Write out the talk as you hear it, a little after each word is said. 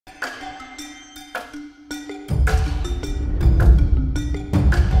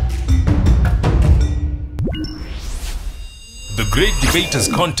Great Debaters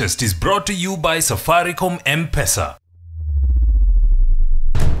Contest is brought to you by Safaricom M-Pesa.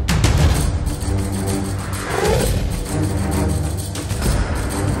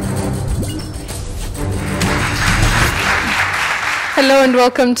 Hello and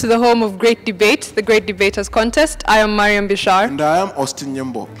welcome to the home of Great Debate, the Great Debaters Contest. I am Mariam Bishar. And I am Austin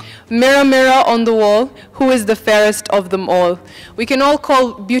Nyambo. Mirror, mirror on the wall, who is the fairest of them all? We can all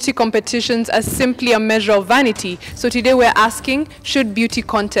call beauty competitions as simply a measure of vanity. So today we're asking, should beauty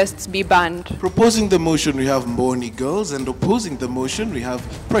contests be banned? Proposing the motion, we have Mbooni girls, and opposing the motion, we have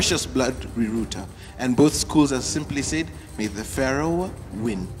Precious Blood Rerouter. And both schools have simply said, may the Pharaoh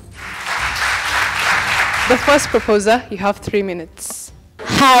win. The first proposer, you have 3 minutes.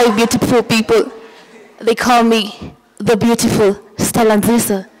 Hi, beautiful people. They call me the beautiful Stella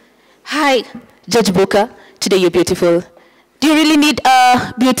Nzisa. Hi, Judge Booker. Today you're beautiful. Do you really need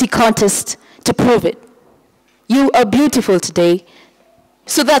a beauty contest to prove it? You are beautiful today.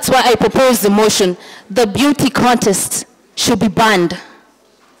 So that's why I propose the motion. The beauty contest should be banned.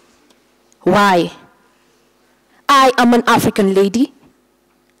 Why? I am an African lady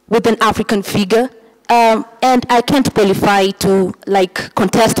with an African figure. And I can't qualify to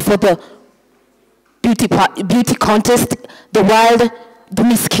contest for the beauty contest, the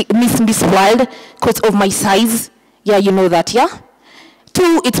Miss World, because of my size. Yeah, you know that, yeah?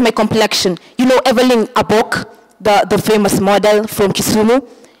 2, it's my complexion. You know Evelyn Abok, the famous model from Kisumu?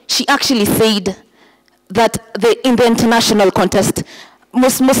 She actually said that in the international contest,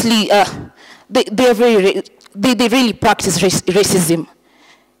 mostly they really practice racism,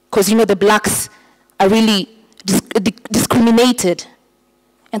 because you know the blacks are really discriminated,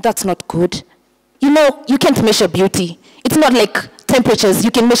 and that's not good. You know, you can't measure beauty. It's not like temperatures, you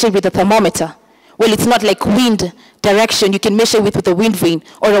can measure with a thermometer. Well, it's not like wind direction, you can measure with a wind vane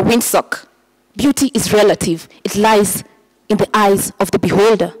or a windsock. Beauty is relative. It lies in the eyes of the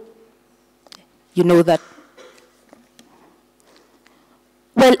beholder. You know that.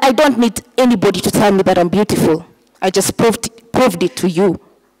 Well, I don't need anybody to tell me that I'm beautiful. I just proved it to you.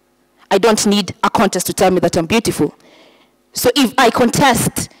 I don't need a contest to tell me that I'm beautiful. So if I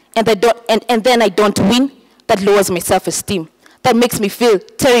contest and then I don't win, that lowers my self-esteem. That makes me feel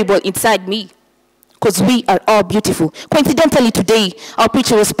terrible inside me, because we are all beautiful. Coincidentally today, our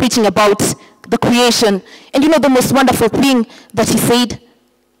preacher was preaching about the creation, and you know the most wonderful thing that he said?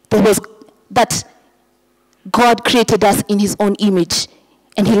 That God created us in his own image,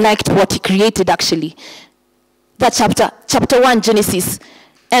 and he liked what he created actually. That chapter 1, Genesis,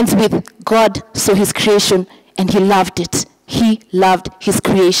 ends with God saw his creation and he loved it. He loved his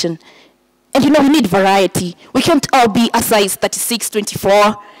creation. And you know, we need variety. We can't all be a size 36,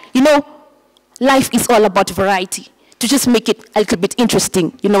 24. You know, life is all about variety, to just make it a little bit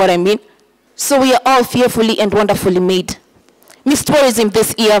interesting. You know what I mean? So we are all fearfully and wonderfully made. Miss Tourism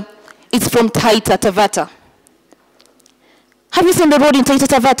this year is from Taita Taveta. Have you seen the road in Taita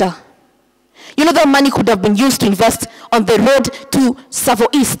Taveta? You know that money could have been used to invest on the road to Savo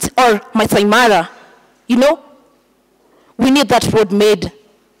East or Masai Mara. You know? We need that road made.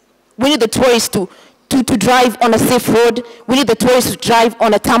 We need the tourists to drive on a safe road. We need the tourists to drive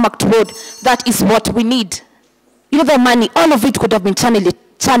on a tarmac road. That is what we need. You know that money, all of it could have been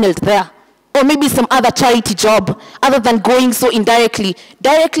channeled there. Or maybe some other charity job, other than going so indirectly.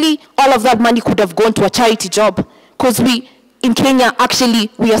 Directly, all of that money could have gone to a charity job. Because in Kenya,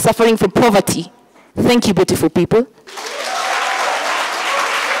 actually, we are suffering from poverty. Thank you, beautiful people.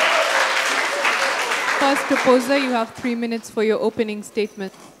 First proposer, you have 3 minutes for your opening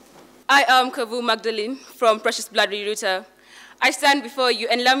statement. I am Kavu Magdalene from Precious Blood Rerouter. I stand before you,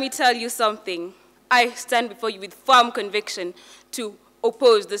 and let me tell you something. I stand before you with firm conviction to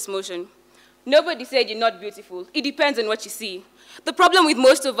oppose this motion. Nobody said you're not beautiful. It depends on what you see. The problem with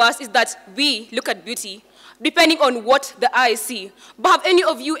most of us is that we look at beauty depending on what the eyes see. But have any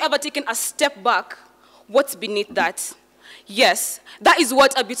of you ever taken a step back? What's beneath that? Yes, that is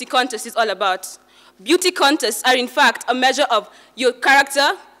what a beauty contest is all about. Beauty contests are in fact a measure of your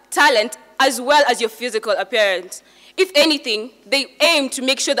character, talent, as well as your physical appearance. If anything, they aim to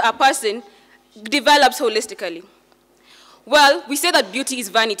make sure that a person develops holistically. Well, we say that beauty is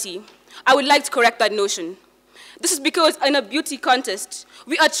vanity. I would like to correct that notion. This is because in a beauty contest,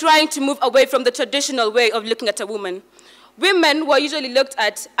 we are trying to move away from the traditional way of looking at a woman. Women were usually looked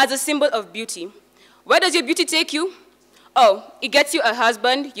at as a symbol of beauty. Where does your beauty take you? Oh, it gets you a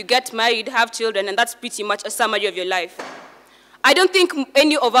husband, you get married, have children, and that's pretty much a summary of your life. I don't think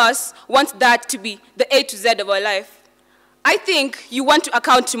any of us want that to be the A to Z of our life. I think you want to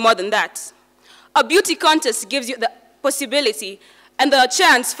account to more than that. A beauty contest gives you the possibility and the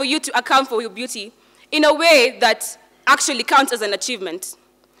chance for you to account for your beauty in a way that actually counts as an achievement.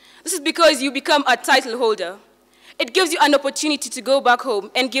 This is because you become a title holder. It gives you an opportunity to go back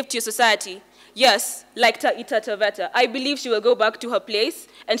home and give to your society. Yes, like Taita Taveta, I believe she will go back to her place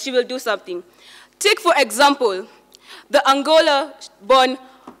and she will do something. Take, for example, the Angola-born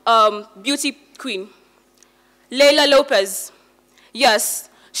beauty queen, Leila Lopez. Yes,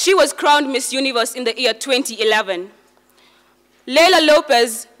 she was crowned Miss Universe in the year 2011. Leila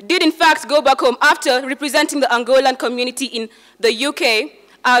Lopez did in fact go back home after representing the Angolan community in the UK.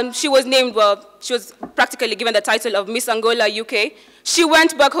 She was named, she was practically given the title of Miss Angola UK. She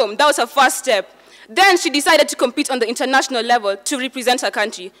went back home. That was her first step. Then she decided to compete on the international level to represent her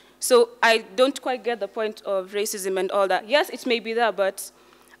country. So I don't quite get the point of racism and all that. Yes, it may be there, but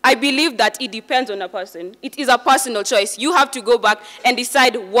I believe that it depends on a person. It is a personal choice. You have to go back and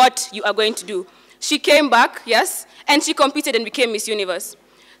decide what you are going to do. She came back, yes, and she competed and became Miss Universe.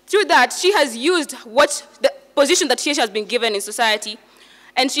 Through that, she has used the position that she has been given in society,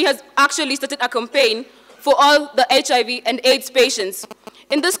 and she has actually started a campaign for all the HIV and AIDS patients.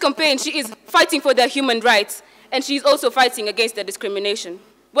 In this campaign, she is fighting for their human rights, and she is also fighting against their discrimination.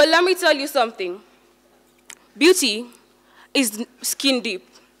 Well, let me tell you something. Beauty is skin deep.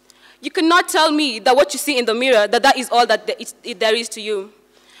 You cannot tell me that what you see in the mirror, that is all that there is to you.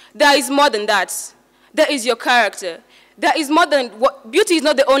 There is more than that. There is your character. There is more than beauty is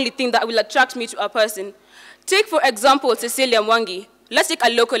not the only thing that will attract me to a person. Take, for example, Cecilia Mwangi. Let's take a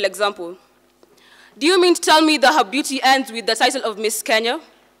local example. Do you mean to tell me that her beauty ends with the title of Miss Kenya?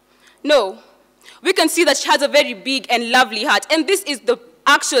 No. We can see that she has a very big and lovely heart, and this is the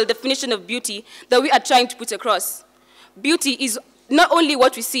actual definition of beauty that we are trying to put across. Beauty is not only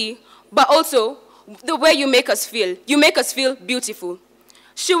what we see, but also the way you make us feel. You make us feel beautiful.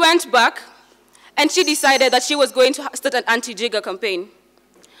 She went back, and she decided that she was going to start an anti-jigger campaign.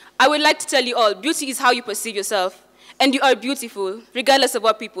 I would like to tell you all, beauty is how you perceive yourself, and you are beautiful, regardless of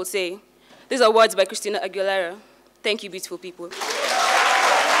what people say. These are words by Christina Aguilera. Thank you, beautiful people.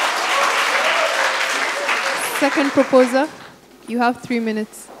 Second proposer, you have 3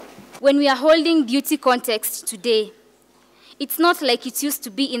 minutes. When we are holding beauty context today, it's not like it used to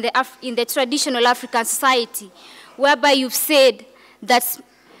be in the traditional African society, whereby you've said that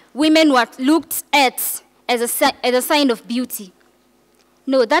women were looked at as a sign of beauty.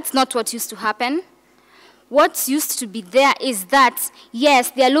 No, that's not what used to happen. What used to be there is that, yes,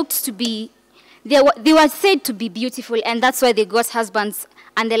 they were said to be beautiful, and that's why they got husbands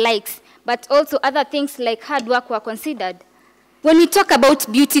and the likes. But also other things like hard work were considered. When we talk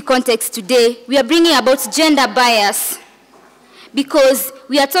about beauty context today, we are bringing about gender bias, because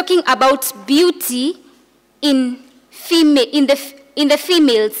we are talking about beauty in the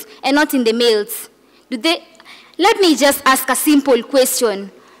females and not in the males. Let me just ask a simple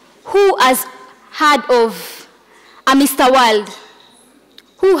question. Who has heard of a Mr. World?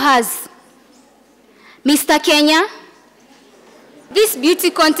 Who has? Mr. Kenya? These beauty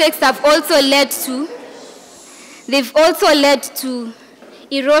contexts have also led to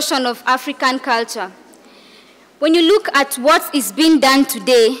erosion of African culture. When you look at what is being done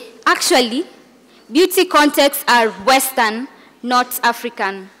today, actually, beauty contexts are Western, not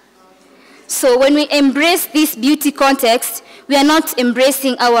African. So when we embrace this beauty context, we are not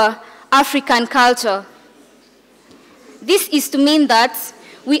embracing our African culture. This is to mean that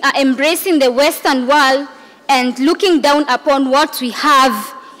we are embracing the Western world and looking down upon what we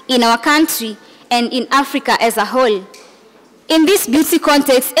have in our country and in Africa as a whole. In this beauty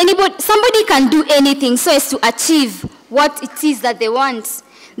context, somebody can do anything so as to achieve what it is that they want.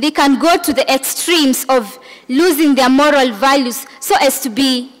 They can go to the extremes of losing their moral values so as to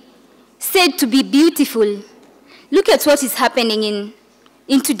be said to be beautiful. Look at what is happening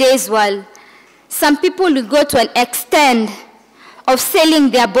in today's world. Some people will go to an extent of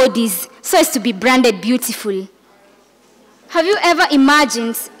selling their bodies so as to be branded beautiful. Have you ever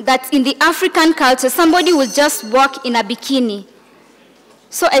imagined that in the African culture, somebody will just walk in a bikini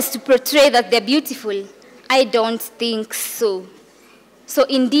so as to portray that they're beautiful? I don't think so. So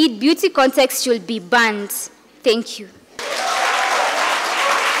indeed, beauty context should be banned. Thank you.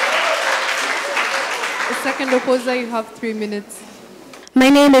 The second opposer, you have 3 minutes. My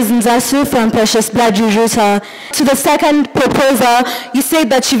name is Nzasu from Precious Blood Ruta. To the second proposer, you said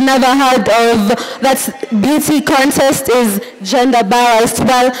that you've never heard of that beauty contest is gender biased.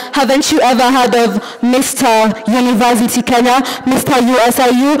 Well, haven't you ever heard of Mr. University Kenya, Mr.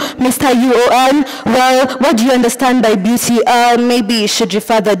 USIU, Mr. UON? Well, what do you understand by beauty? Maybe you should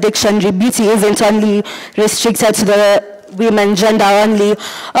refer the dictionary. Beauty isn't only restricted to the women, gender only.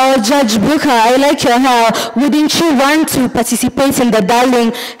 Judge Booker, I like your hair. Wouldn't you want to participate in the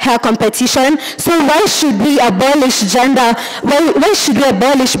darling hair competition? So why should we abolish gender? Why should we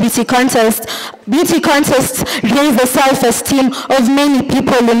abolish beauty contests? Beauty contests raise the self-esteem of many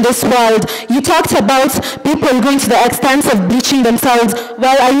people in this world. You talked about people going to the extent of bleaching themselves.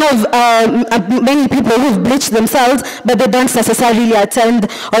 Well, I know of many people who've bleached themselves, but they don't necessarily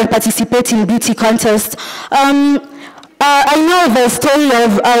attend or participate in beauty contests. I know the story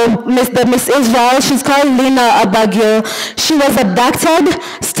of Miss Israel. She's called Lina Abagio. She was abducted,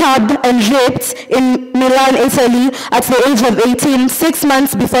 stabbed, and raped in Milan, Italy at the age of 18, 6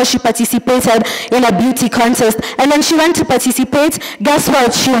 months before she participated in a beauty contest. And when she went to participate, guess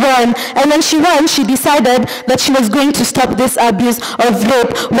what? She won. And when she won, she decided that she was going to stop this abuse of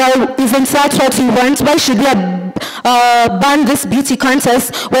rape. Well, isn't that what we want? Why should we ban this beauty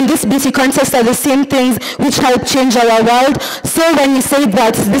contest when these beauty contests are the same things which help change our world? So when you say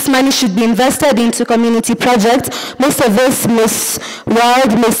that this money should be invested into community projects, most of this Miss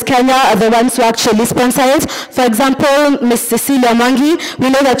World, Miss Kenya are the ones who actually sponsor it. For example, Miss Cecilia Mwangi, we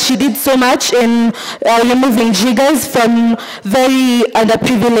know that she did so much in removing jiggers from very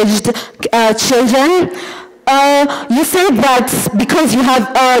underprivileged children. You said that because you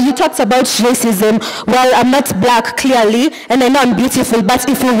talked about racism. Well, I'm not black, clearly, and I know I'm beautiful, but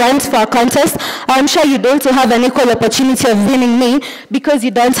if you went for a contest, I'm sure you'd also have an equal opportunity of winning me because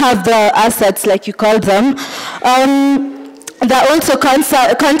you don't have the assets, like you call them. There are also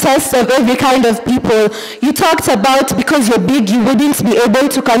contests of every kind of people. You talked about because you're big, you wouldn't be able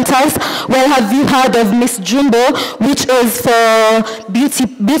to contest. Well, have you heard of Miss Jumbo, which is for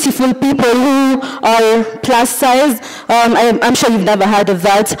beautiful people who are plus size? I'm sure you've never heard of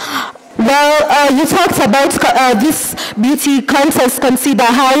that. Well, you talked about this beauty contest consider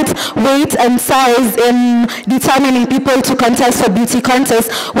height, weight, and size in determining people to contest for beauty contests.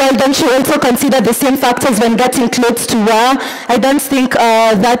 Well, don't you also consider the same factors when getting clothes to wear? I don't think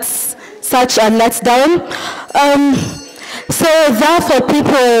that's such a letdown. So therefore,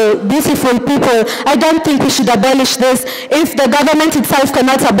 people, beautiful people, I don't think we should abolish this. If the government itself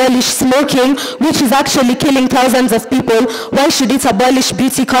cannot abolish smoking, which is actually killing thousands of people, why should it abolish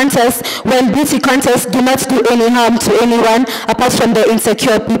beauty contests when beauty contests do not do any harm to anyone apart from the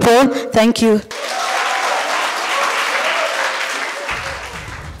insecure people? Thank you.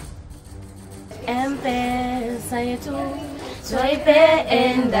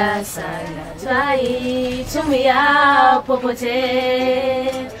 Twaipenda sana, twaitumia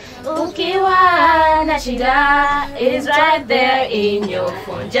popote. Ukiwa na shida, it is right there in your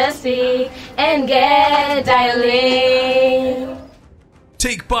phone. Just speak and get dialing.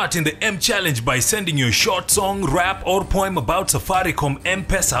 Take part in the M Challenge by sending your short song, rap, or poem about Safaricom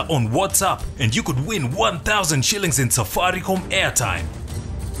M-Pesa on WhatsApp, and you could win 1,000 shillings in Safaricom airtime.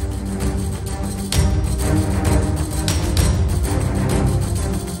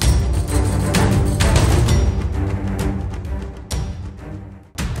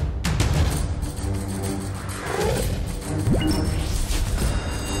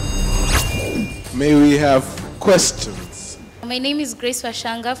 May we have questions? My name is Grace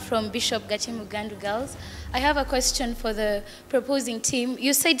Washanga from Bishop Gachimugandu Girls. I have a question for the proposing team.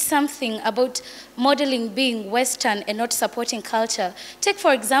 You said something about modeling being Western and not supporting culture. Take,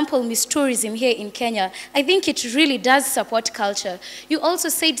 for example, Miss Tourism here in Kenya. I think it really does support culture. You also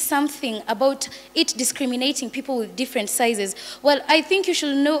said something about it discriminating people with different sizes. Well, I think you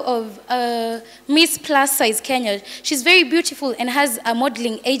should know of Miss Plus Size Kenya. She's very beautiful and has a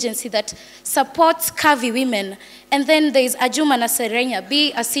modeling agency that supports curvy women. And then there's Ajuma Naserenya,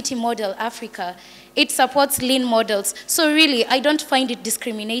 Be a City Model Africa. It supports lean models. So really, I don't find it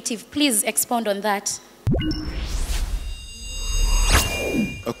discriminative. Please expound on that.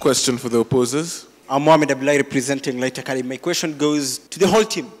 A question for the opposers. I'm Mohamed Abdullahi representing Light Academy. My question goes to the whole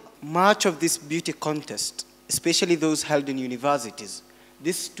team. Much of this beauty contest, especially those held in universities,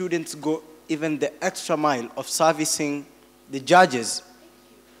 these students go even the extra mile of servicing the judges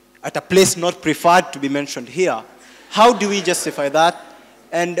at a place not preferred to be mentioned here. How do we justify that?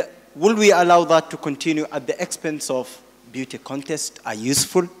 And will we allow that to continue at the expense of beauty contests are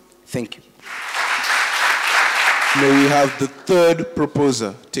useful? Thank you. May we have the third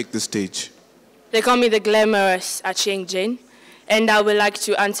proposer take the stage. They call me the glamorous Acheng Jane, and I would like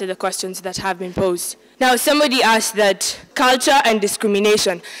to answer the questions that have been posed. Now, somebody asked that culture and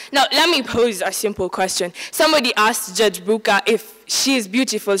discrimination. Now, let me pose a simple question. Somebody asked Judge Buka if she is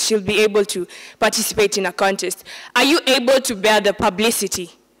beautiful, she'll be able to participate in a contest. Are you able to bear the publicity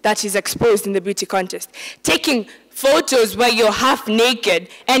that is exposed in the beauty contest? Taking photos where you're half naked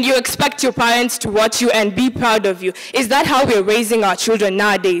and you expect your parents to watch you and be proud of you. Is that how we're raising our children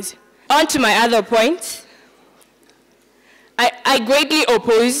nowadays? On to my other point. I greatly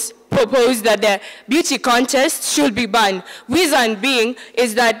propose that the beauty contest should be banned. Reason being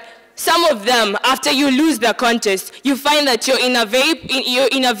is that some of them, after you lose the contest, you find that you're in a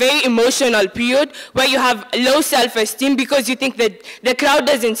very emotional period where you have low self-esteem because you think that the crowd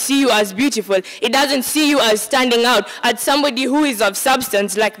doesn't see you as beautiful. It doesn't see you as standing out, as somebody who is of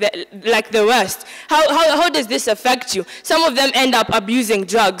substance like the rest. How does this affect you? Some of them end up abusing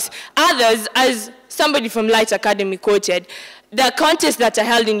drugs. Others, as somebody from Light Academy quoted, the contests that are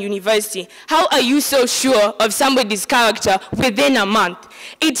held in university, how are you so sure of somebody's character within a month?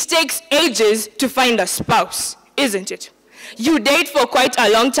 It takes ages to find a spouse, isn't it? You date for quite a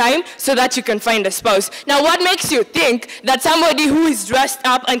long time so that you can find a spouse. Now, what makes you think that somebody who is dressed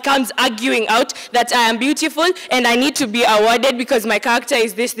up and comes arguing out that I am beautiful and I need to be awarded because my character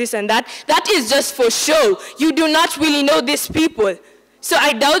is this, this, and that, that is just for show. You do not really know these people. So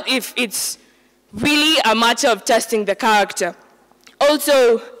I doubt if it's really a matter of testing the character.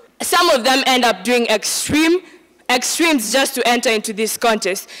 Also, some of them end up doing extremes just to enter into this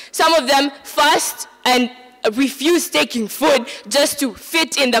contest. Some of them fast and refuse taking food just to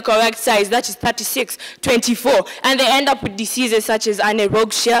fit in the correct size, that is 36, 24, and they end up with diseases such as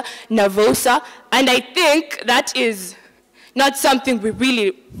anorexia nervosa, and I think that is not something we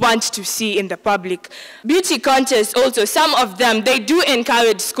really want to see in the public. Beauty contests also, some of them, they do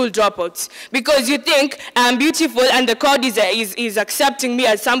encourage school dropouts because you think I'm beautiful and the crowd is accepting me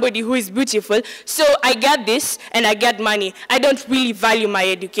as somebody who is beautiful, so I get this and I get money. I don't really value my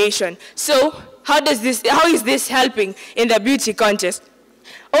education. So how is this helping in the beauty contest?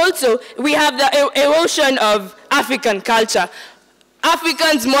 Also, we have the erosion of African culture.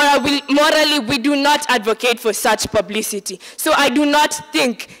 Africans, morally, we do not advocate for such publicity. So I do not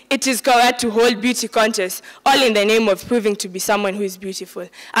think it is correct to hold beauty contests, all in the name of proving to be someone who is beautiful.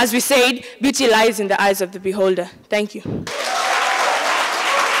 As we said, beauty lies in the eyes of the beholder. Thank you.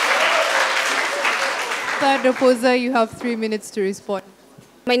 Third opposer, you have 3 minutes to respond.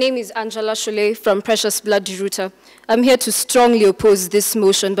 My name is Angela Shule from Precious Blood Router. I'm here to strongly oppose this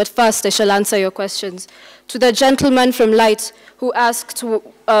motion, but first I shall answer your questions. To the gentleman from Light who asked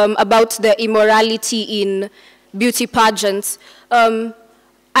about the immorality in beauty pageants, I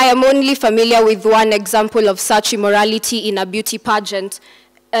am only familiar with one example of such immorality in a beauty pageant,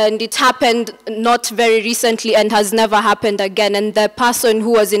 and it happened not very recently and has never happened again, and the person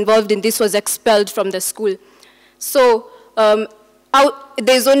who was involved in this was expelled from the school. So,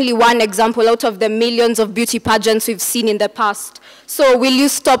 there's only one example out of the millions of beauty pageants we've seen in the past. So will you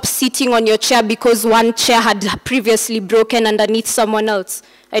stop sitting on your chair because one chair had previously broken underneath someone else?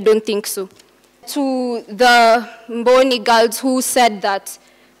 I don't think so. To the Mbooni girls who said that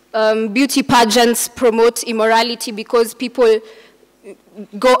beauty pageants promote immorality because people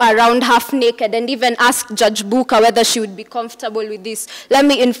go around half naked and even ask Judge Buka whether she would be comfortable with this, let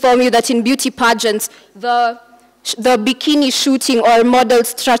me inform you that in beauty pageants, the bikini shooting or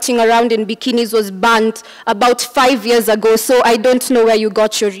models strutting around in bikinis was banned about 5 years ago, so I don't know where you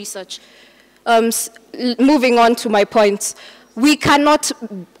got your research. Moving on to my points. We cannot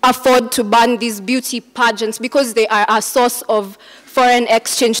afford to ban these beauty pageants because they are a source of foreign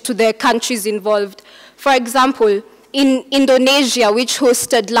exchange to the countries involved. For example, in Indonesia, which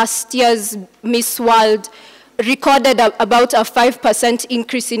hosted last year's Miss World, recorded about a 5%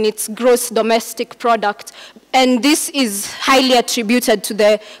 increase in its gross domestic product. And this is highly attributed to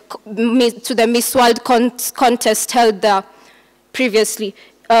the Miss World contest held there previously.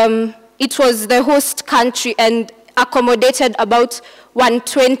 It was the host country and accommodated about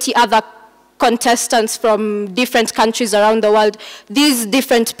 120 other contestants from different countries around the world. These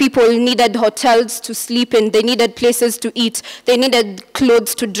different people needed hotels to sleep in, they needed places to eat, they needed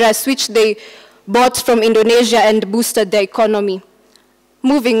clothes to dress, which they bought from Indonesia and boosted the economy.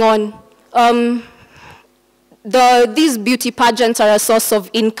 Moving on, these beauty pageants are a source of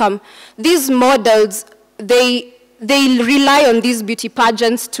income. These models, they rely on these beauty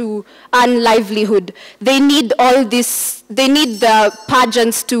pageants to earn livelihood. They need all this, they need the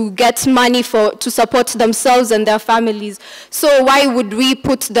pageants to get money to support themselves and their families. So why would we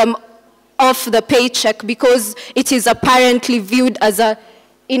put them off the paycheck? Because it is apparently viewed as an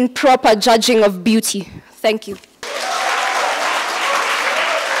improper judging of beauty. Thank you.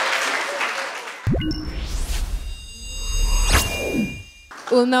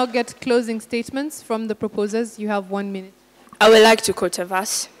 We'll now get closing statements from the proposers. You have 1 minute. I would like to quote a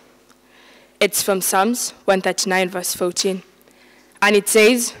verse. It's from Psalms 139, verse 14. And it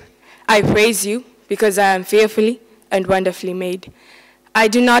says, I praise you because I am fearfully and wonderfully made. I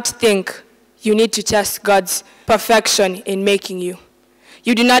do not think you need to test God's perfection in making you.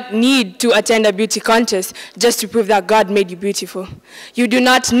 You do not need to attend a beauty contest just to prove that God made you beautiful. You do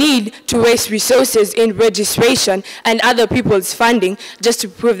not need to waste resources in registration and other people's funding just to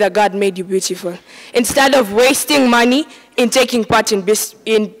prove that God made you beautiful. Instead of wasting money in taking part in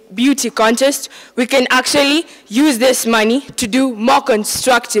beauty contests, we can actually use this money to do more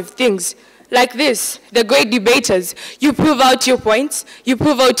constructive things. Like this, the great debaters, you prove out your points, you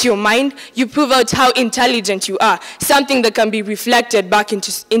prove out your mind, you prove out how intelligent you are, something that can be reflected back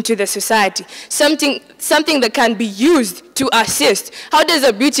into the society, something that can be used to assist. How does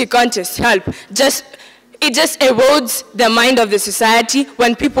a beauty contest help? It just erodes the mind of the society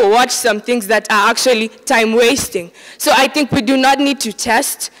when people watch some things that are actually time-wasting. So I think we do not need to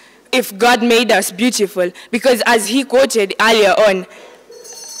test if God made us beautiful, because as he quoted earlier on,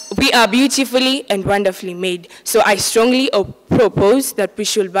 we are beautifully and wonderfully made. So I strongly propose that we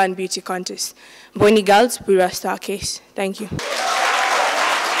should ban beauty contests. Mbooni girls, we rest our case. Thank you.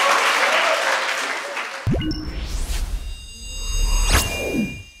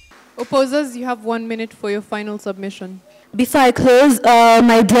 Opposers, you have 1 minute for your final submission. Before I close,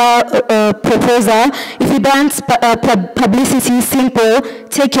 my dear proposer, if you want publicity, simple,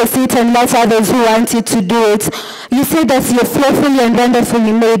 take your seat and let others who want it to do it. You say that you're fearfully and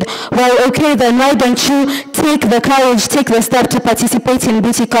wonderfully made. Well, okay, then why don't you take the courage, take the step to participate in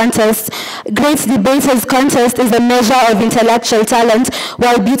beauty contests? Great Debaters Contest is a measure of intellectual talent,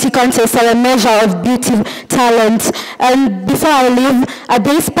 while beauty contests are a measure of beauty talent. And before I leave, a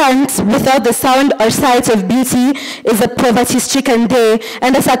day spent without the sound or sight of beauty is a poverty-stricken day,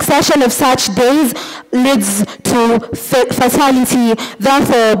 and a succession of such days leads to fatality.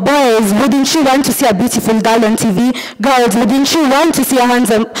 Therefore, boys, wouldn't you want to see a beautiful girl on TV? Girls, wouldn't you want to see a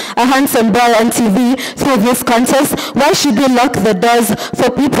handsome boy on TV through this contest? Why should we lock the doors for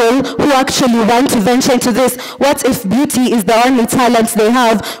people who actually want to venture into this? What if beauty is the only talent they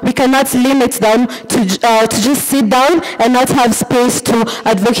have? We cannot limit them to just sit down and not have space to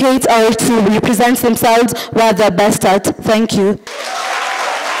advocate or to represent themselves where they're best at. Thank you.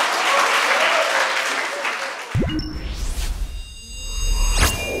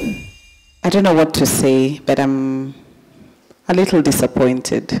 I don't know what to say, but I'm a little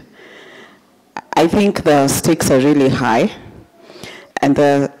disappointed. I think the stakes are really high, and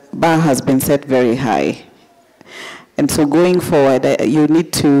the bar has been set very high. And so going forward, you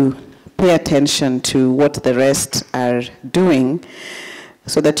need to pay attention to what the rest are doing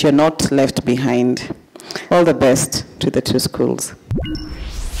so that you're not left behind. All the best to the two schools.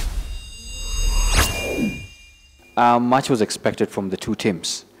 Much was expected from the two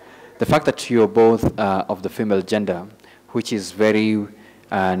teams. The fact that you're both of the female gender, which is very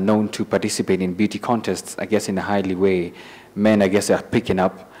known to participate in beauty contests, I guess in a highly way, men I guess are picking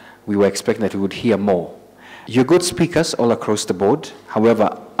up. We were expecting that we would hear more. You're good speakers all across the board,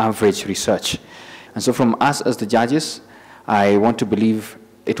 however, average research. And so from us as the judges, I want to believe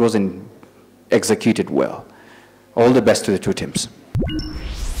it wasn't executed well. All the best to the two teams.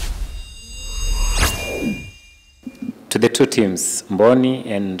 To the two teams, Mbooni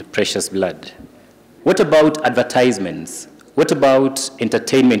and Precious Blood. What about advertisements? What about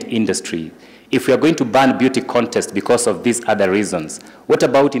entertainment industry? If we are going to ban beauty contests because of these other reasons, what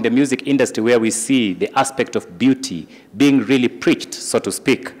about in the music industry where we see the aspect of beauty being really preached, so to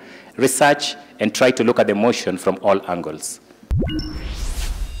speak? Research and try to look at the motion from all angles.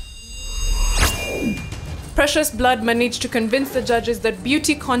 Precious Blood managed to convince the judges that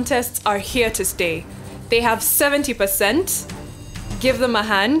beauty contests are here to stay. They have 70%. Give them a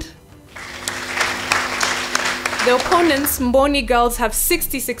hand. The opponents, Mbooni girls, have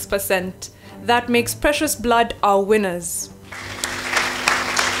 66%. That makes Precious Blood our winners.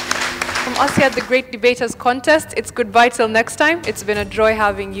 From us here at the Great Debaters Contest, it's goodbye till next time. It's been a joy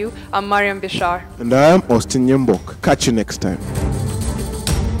having you. I'm Mariam Bishar. And I am Austin Nyambok. Catch you next time.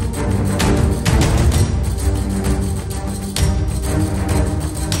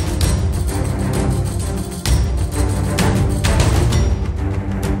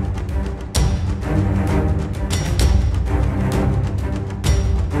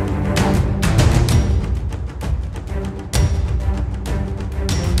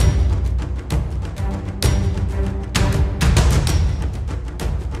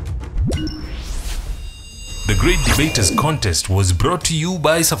 The Great Debaters Contest was brought to you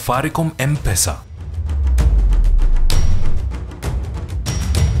by Safaricom M-Pesa.